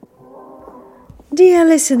Dear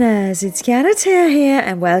listeners, it's Are Tea here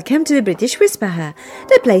and welcome to the British Whisperer,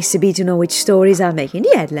 the place to be to know which stories are making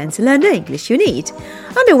the headlines and learn the English you need.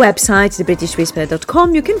 On the website,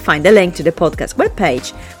 thebritishwhisperer.com, you can find a link to the podcast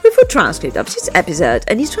webpage with a transcript of this episode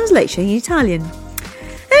and its translation in Italian.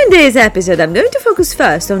 In this episode, I'm going to focus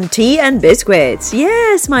first on tea and biscuits.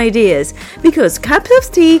 Yes, my dears, because cups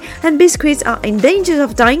of tea and biscuits are in danger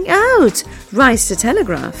of dying out, writes the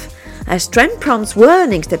Telegraph, as trend prompts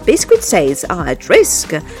warnings that biscuit sales are at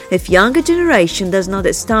risk if younger generation does not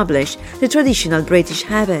establish the traditional British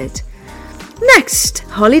habit. Next,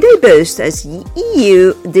 holiday boost as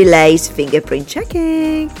EU delays fingerprint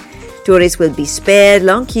checking. Tourists will be spared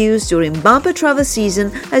long queues during bumper travel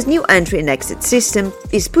season as new entry and exit system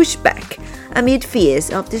is pushed back amid fears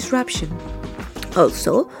of disruption.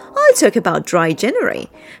 Also, I'll talk about Dry January.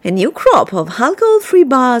 A new crop of alcohol-free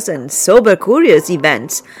bars and sober curious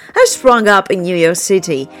events has sprung up in New York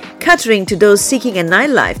City, catering to those seeking a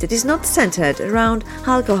nightlife that is not centered around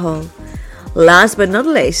alcohol. Last but not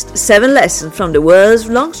least, 7 lessons from the world's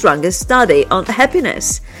longest study on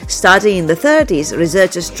happiness. Starting in the 30s,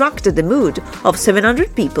 researchers tracked the mood of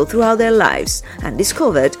 700 people throughout their lives and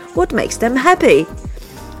discovered what makes them happy.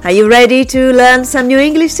 Are you ready to learn some new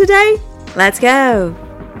English today? Let's go!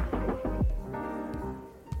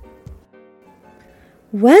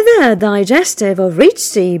 Whether digestive or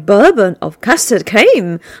rich tea, bourbon or custard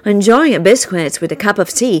cream, enjoying biscuits with a cup of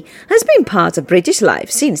tea has been part of British life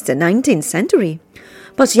since the 19th century.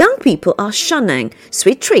 But young people are shunning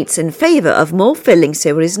sweet treats in favour of more filling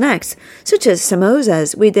savoury snacks, such as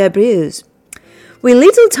samosas with their brews. With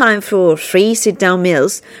little time for free sit-down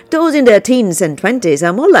meals, those in their teens and 20s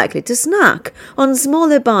are more likely to snack on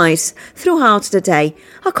smaller bites throughout the day,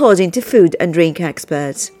 according to food and drink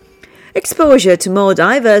experts. Exposure to more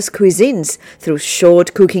diverse cuisines through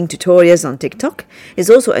short cooking tutorials on TikTok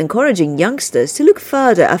is also encouraging youngsters to look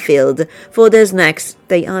further afield for the snacks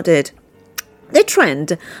they added. The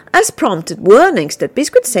trend has prompted warnings that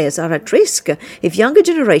biscuit sales are at risk if younger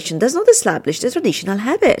generation does not establish the traditional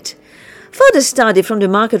habit. Further study from the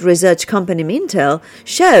market research company Mintel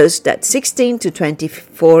shows that 16 to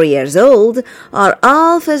 24 years old are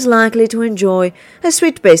half as likely to enjoy a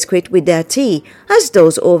sweet biscuit with their tea as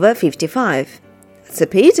those over 55. That's a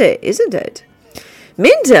pity, isn't it?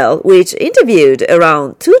 Mintel, which interviewed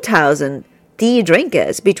around 2,000 tea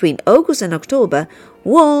drinkers between August and October,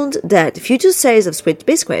 warned that future sales of sweet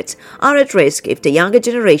biscuits are at risk if the younger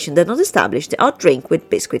generation does not establish the hot drink with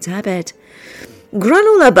biscuits habit.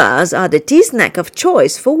 Granola bars are the tea snack of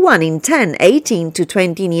choice for 1 in 10 18 to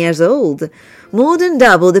 20 years old, more than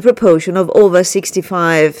double the proportion of over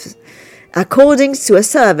 65, according to a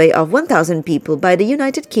survey of 1,000 people by the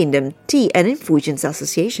United Kingdom Tea and Infusions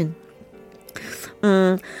Association.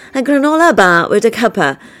 A granola bar with a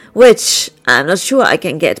cuppa, which I'm not sure I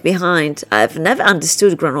can get behind. I've never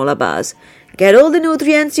understood granola bars. Get all the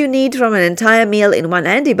nutrients you need from an entire meal in one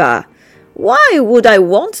handy bar. Why would I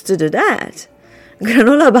want to do that?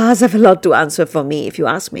 Granola bars have a lot to answer for me, if you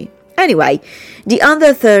ask me. Anyway, the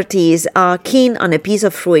under 30s are keen on a piece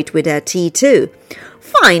of fruit with their tea too.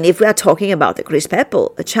 Fine if we are talking about a crisp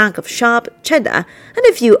apple, a chunk of sharp cheddar, and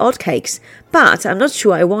a few oatcakes, but I'm not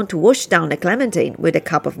sure I want to wash down a clementine with a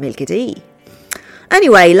cup of milky tea.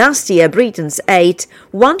 Anyway, last year Britons ate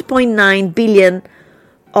 1.9 billion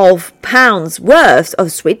of pounds worth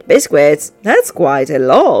of sweet biscuits. That's quite a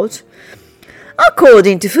lot.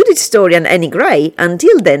 According to food historian Annie Gray,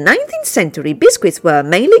 until the 19th century, biscuits were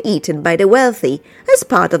mainly eaten by the wealthy as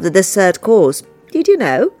part of the dessert course. Did you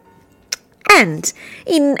know? And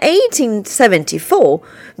in 1874,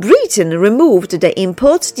 Britain removed the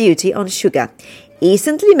import duty on sugar,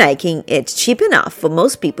 instantly making it cheap enough for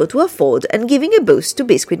most people to afford and giving a boost to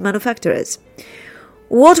biscuit manufacturers.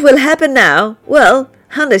 What will happen now? Well,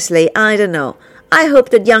 honestly, I don't know. I hope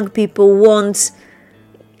that young people won't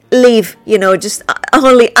leave, just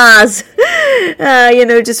only us,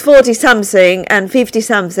 just 40-something and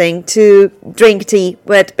 50-something to drink tea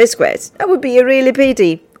with biscuits. That would be a really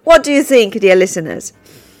pity. What do you think, dear listeners?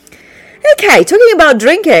 Okay, talking about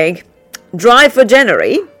drinking, dry for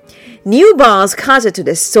January, new bars cater to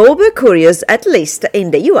the sober curious, at least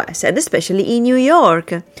in the US and especially in New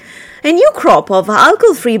York. A new crop of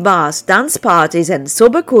alcohol-free bars, dance parties and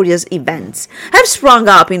sober curious events have sprung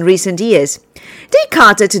up in recent years. They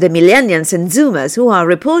cater to the millennials and zoomers who are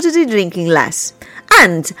reportedly drinking less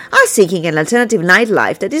and are seeking an alternative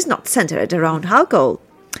nightlife that is not centered around alcohol.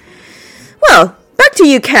 Well, back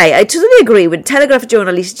to UK, I totally agree with Telegraph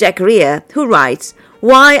journalist Jack Rear, who writes,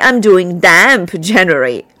 "Why I'm doing damp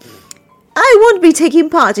January." I won't be taking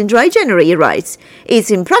part in Dry January, he writes. It's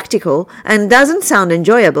impractical and doesn't sound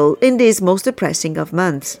enjoyable in this most depressing of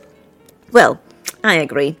months. Well, I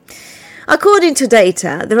agree. According to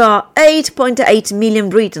data, there are 8.8 million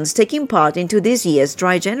Britons taking part into this year's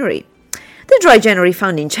Dry January. The Dry January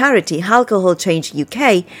funding charity Alcohol Change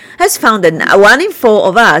UK has found that 1 in 4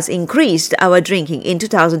 of us increased our drinking in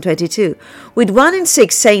 2022, with 1 in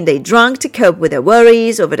 6 saying they drank to cope with their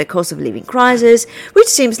worries over the cost of living crisis, which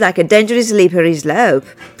seems like a dangerous slippery slope.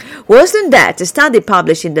 Worse than that, a study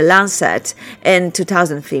published in The Lancet in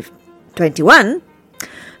 2021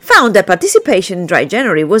 found that participation in Dry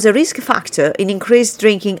January was a risk factor in increased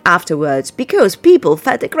drinking afterwards because people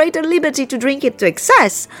felt a greater liberty to drink it to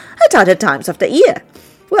excess at other times of the year.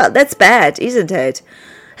 Well, that's bad, isn't it?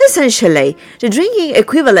 Essentially, the drinking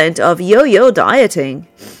equivalent of yo-yo dieting.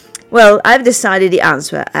 Well, I've decided the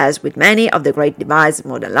answer, as with many of the great divides of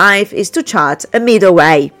modern life, is to chart a middle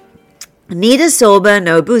way. Neither sober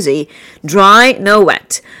nor boozy, dry nor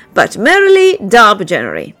wet, but merely Dry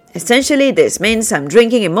January. Essentially, this means I'm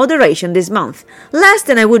drinking in moderation this month, less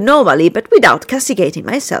than I would normally, but without castigating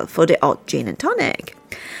myself for the odd gin and tonic.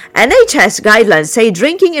 NHS guidelines say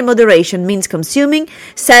drinking in moderation means consuming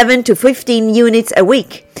 7 to 15 units a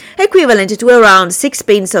week, equivalent to around 6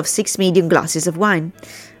 pints of 6 medium glasses of wine.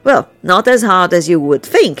 Well, not as hard as you would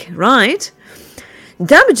think, right?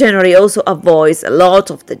 Dry January also avoids a lot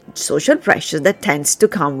of the social pressure that tends to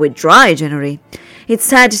come with Dry January. It's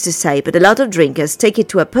sad to say, but a lot of drinkers take it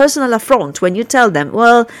to a personal affront when you tell them,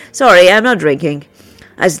 well, sorry, I'm not drinking,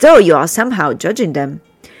 as though you are somehow judging them.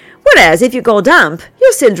 Whereas if you go damp,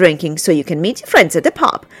 you're still drinking, so you can meet your friends at the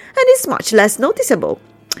pub, and it's much less noticeable.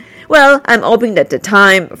 Well, I'm hoping that the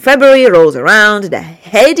time February rolls around, the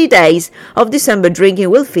heady days of December drinking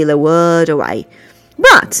will feel a word away.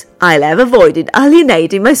 But I'll have avoided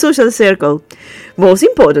alienating my social circle. Most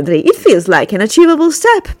importantly, it feels like an achievable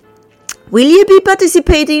step. Will you be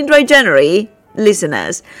participating in Dry January,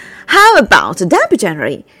 listeners? How about Dry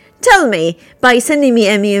January? Tell me by sending me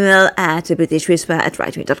an email at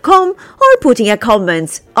britishwhisper@rightwing.com or putting a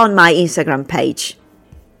comment on my Instagram page.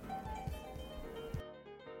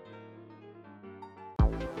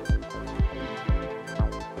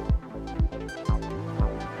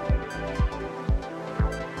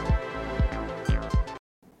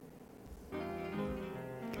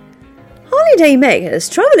 Holiday makers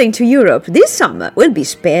travelling to Europe this summer will be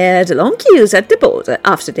spared long queues at the border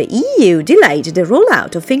after the EU delayed the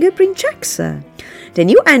rollout of fingerprint checks. The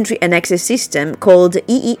new entry and exit system, called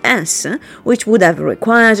EES, which would have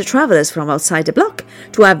required travellers from outside the bloc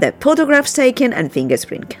to have their photographs taken and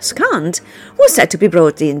fingerprint scanned, was set to be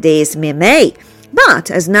brought in this May, but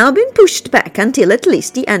has now been pushed back until at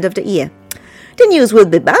least the end of the year. The news will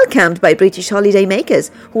be welcomed by British holiday makers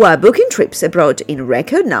who are booking trips abroad in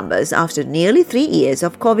record numbers after nearly 3 years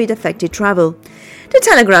of COVID-affected travel. The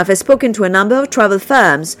Telegraph has spoken to a number of travel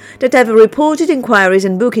firms that have reported inquiries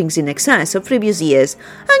and bookings in excess of previous years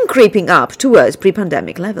and creeping up towards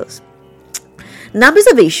pre-pandemic levels. Numbers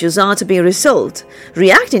of issues are to be resolved.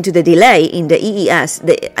 Reacting to the delay in the EES,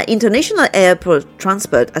 the International Airport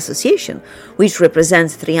Transport Association, which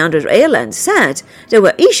represents 300 airlines, said there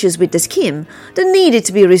were issues with the scheme that needed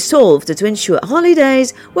to be resolved to ensure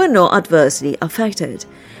holidays were not adversely affected.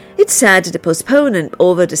 It said the postponement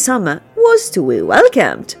over the summer was to be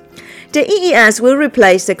welcomed. The EES will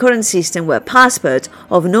replace the current system where passports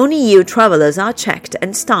of non-EU travellers are checked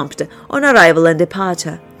and stamped on arrival and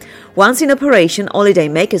departure. Once in operation, holiday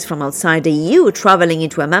makers from outside the EU travelling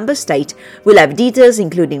into a member state will have details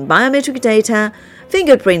including biometric data,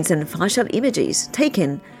 fingerprints and facial images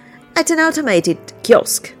taken at an automated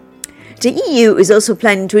kiosk. The EU is also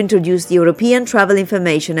planning to introduce the European Travel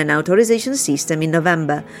Information and Authorization System in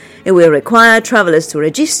November. It will require travellers to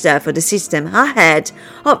register for the system ahead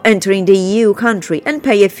of entering the EU country and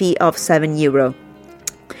pay a fee of €7.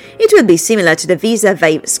 It will be similar to the visa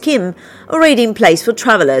waiver scheme already in place for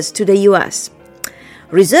travellers to the US.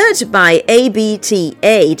 Research by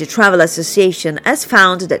ABTA, the Travel Association, has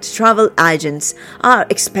found that travel agents are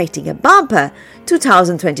expecting a bumper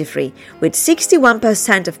 2023, with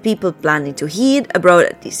 61% of people planning to head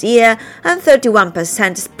abroad this year and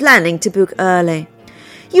 31% planning to book early.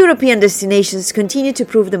 European destinations continue to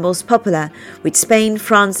prove the most popular, with Spain,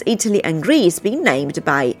 France, Italy and Greece being named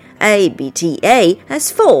by ABTA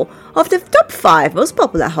as 4 of the top 5 most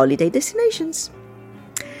popular holiday destinations.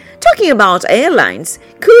 Talking about airlines,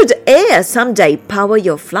 could air someday power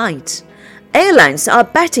your flight? Airlines are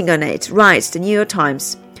betting on it, writes the New York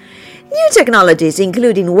Times. New technologies,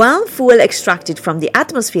 including fuel extracted from the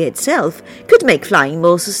atmosphere itself, could make flying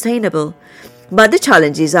more sustainable. But the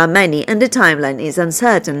challenges are many and the timeline is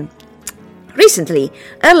uncertain. Recently,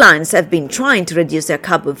 airlines have been trying to reduce their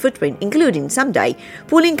carbon footprint, including someday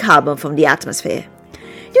pulling carbon from the atmosphere.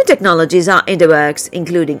 New technologies are in the works,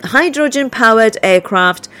 including hydrogen-powered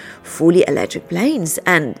aircraft, fully electric planes,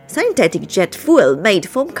 and synthetic jet fuel made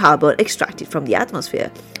from carbon extracted from the atmosphere.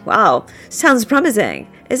 Wow, sounds promising,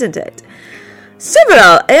 isn't it?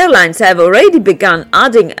 Several airlines have already begun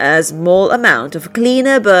adding a small amount of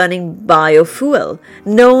cleaner burning biofuel,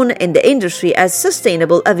 known in the industry as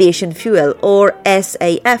Sustainable Aviation Fuel or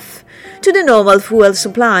SAF, to the normal fuel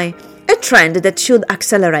supply, a trend that should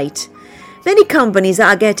accelerate. Many companies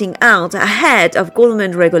are getting out ahead of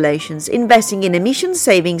government regulations, investing in emission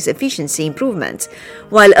savings efficiency improvements,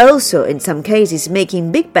 while also in some cases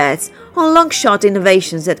making big bets on long-shot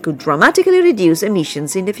innovations that could dramatically reduce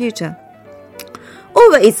emissions in the future.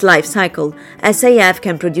 Over its life cycle, SAF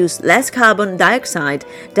can produce less carbon dioxide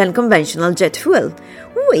than conventional jet fuel,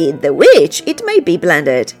 with which it may be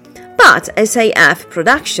blended. But SAF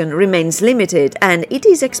production remains limited and it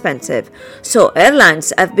is expensive, so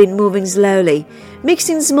airlines have been moving slowly,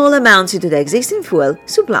 mixing small amounts into the existing fuel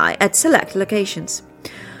supply at select locations.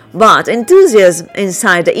 But enthusiasm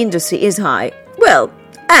inside the industry is high. Well,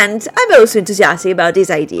 and I'm also enthusiastic about this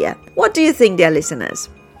idea. What do you think, dear listeners?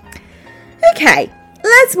 Okay,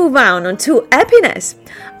 let's move on to happiness.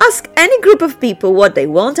 Ask any group of people what they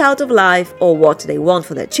want out of life or what they want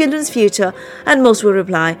for their children's future, and most will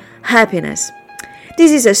reply, happiness.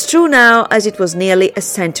 This is as true now as it was nearly a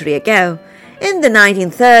century ago. In the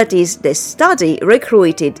 1930s, this study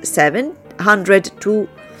recruited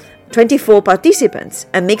 724 participants,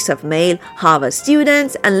 a mix of male Harvard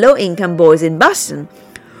students and low-income boys in Boston,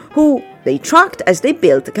 who they tracked as they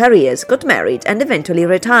built careers, got married, and eventually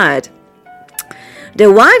retired.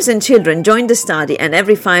 Their wives and children joined the study, and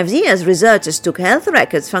every 5 years researchers took health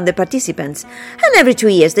records from the participants, and every 2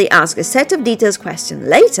 years they asked a set of detailed questions.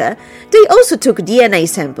 Later, they also took DNA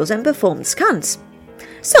samples and performed scans.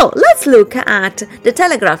 So, let's look at the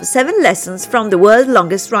Telegraph 7 lessons from the world's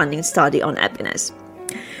longest running study on happiness.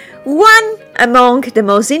 One among the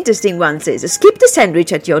most interesting ones is skip the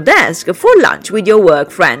sandwich at your desk for lunch with your work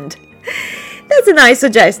friend. That's a nice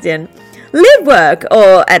suggestion. Leave work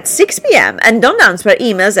or at 6 p.m. and don't answer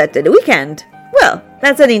emails at the weekend. Well,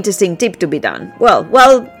 that's an interesting tip to be done. Well,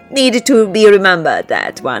 needed to be remembered,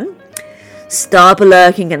 that one. Stop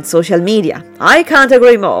lurking on social media. I can't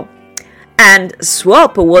agree more. And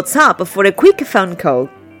swap WhatsApp for a quick phone call.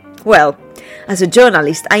 Well, as a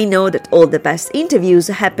journalist, I know that all the best interviews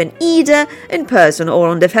happen either in person or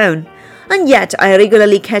on the phone. And yet, I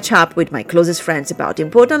regularly catch up with my closest friends about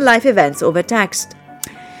important life events over text.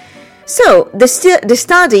 So, the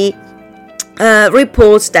study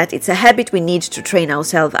reports that it's a habit we need to train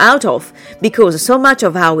ourselves out of, because so much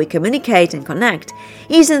of how we communicate and connect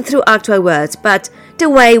isn't through actual words, but the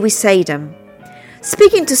way we say them.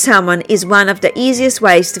 Speaking to someone is one of the easiest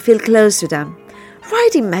ways to feel close to them.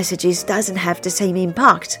 Writing messages doesn't have the same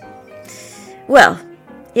impact. Well,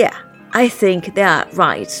 yeah, I think they are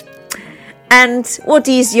right. And what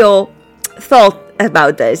is your thought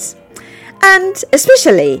about this? And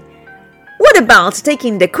especially, what about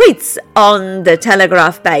taking the quiz on the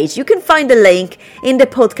Telegraph page? You can find the link in the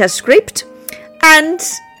podcast script. And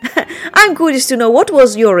I'm curious to know, what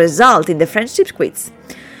was your result in the friendship quiz?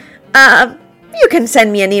 You can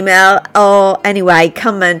send me an email or anyway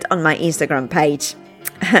comment on my Instagram page.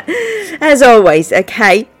 As always,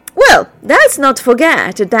 okay? Well, let's not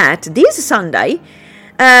forget that this Sunday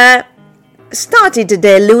started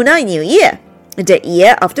the Lunar New Year, the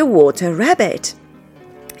year of the water rabbit.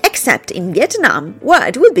 Except in Vietnam, where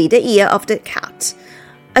it will be the year of the cat,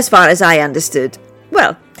 as far as I understood.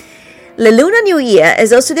 Well, the Lunar New Year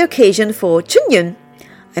is also the occasion for Chunyun,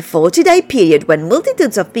 a 40-day period when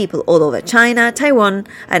multitudes of people all over China, Taiwan,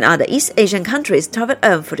 and other East Asian countries travel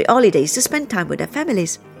home for the holidays to spend time with their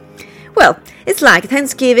families. Well, it's like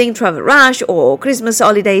Thanksgiving travel rush or Christmas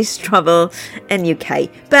holidays travel in UK,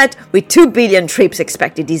 but with 2 billion trips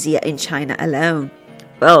expected this year in China alone.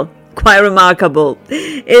 Well, quite remarkable,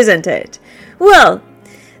 isn't it? Well,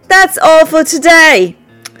 that's all for today.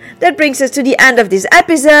 That brings us to the end of this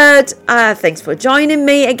episode. Thanks for joining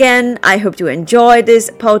me again. I hope you enjoyed this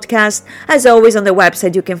podcast. As always, on the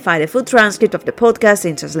website you can find a full transcript of the podcast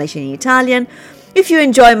in translation in Italian. If you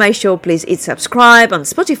enjoy my show, please hit subscribe on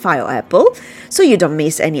Spotify or Apple so you don't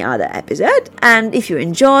miss any other episode. And if you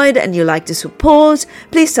enjoyed and you like to support,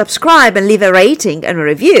 please subscribe and leave a rating and a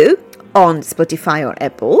review on Spotify or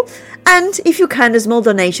Apple. And if you can, a small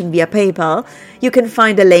donation via PayPal, you can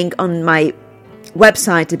find a link on my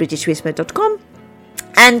website, thebritishwhisper.com.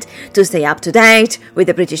 And to stay up to date with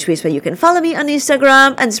the British Whisper, you can follow me on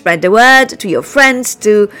Instagram and spread the word to your friends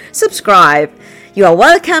to subscribe. You are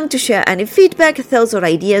welcome to share any feedback, thoughts or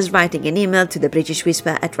ideas writing an email to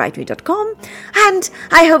thebritishwhisper@rightway.com, and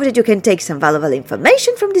I hope that you can take some valuable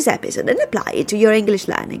information from this episode and apply it to your English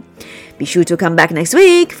learning. Be sure to come back next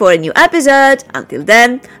week for a new episode. Until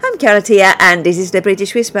then, I'm Karatia and this is the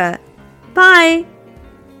British Whisper. Bye!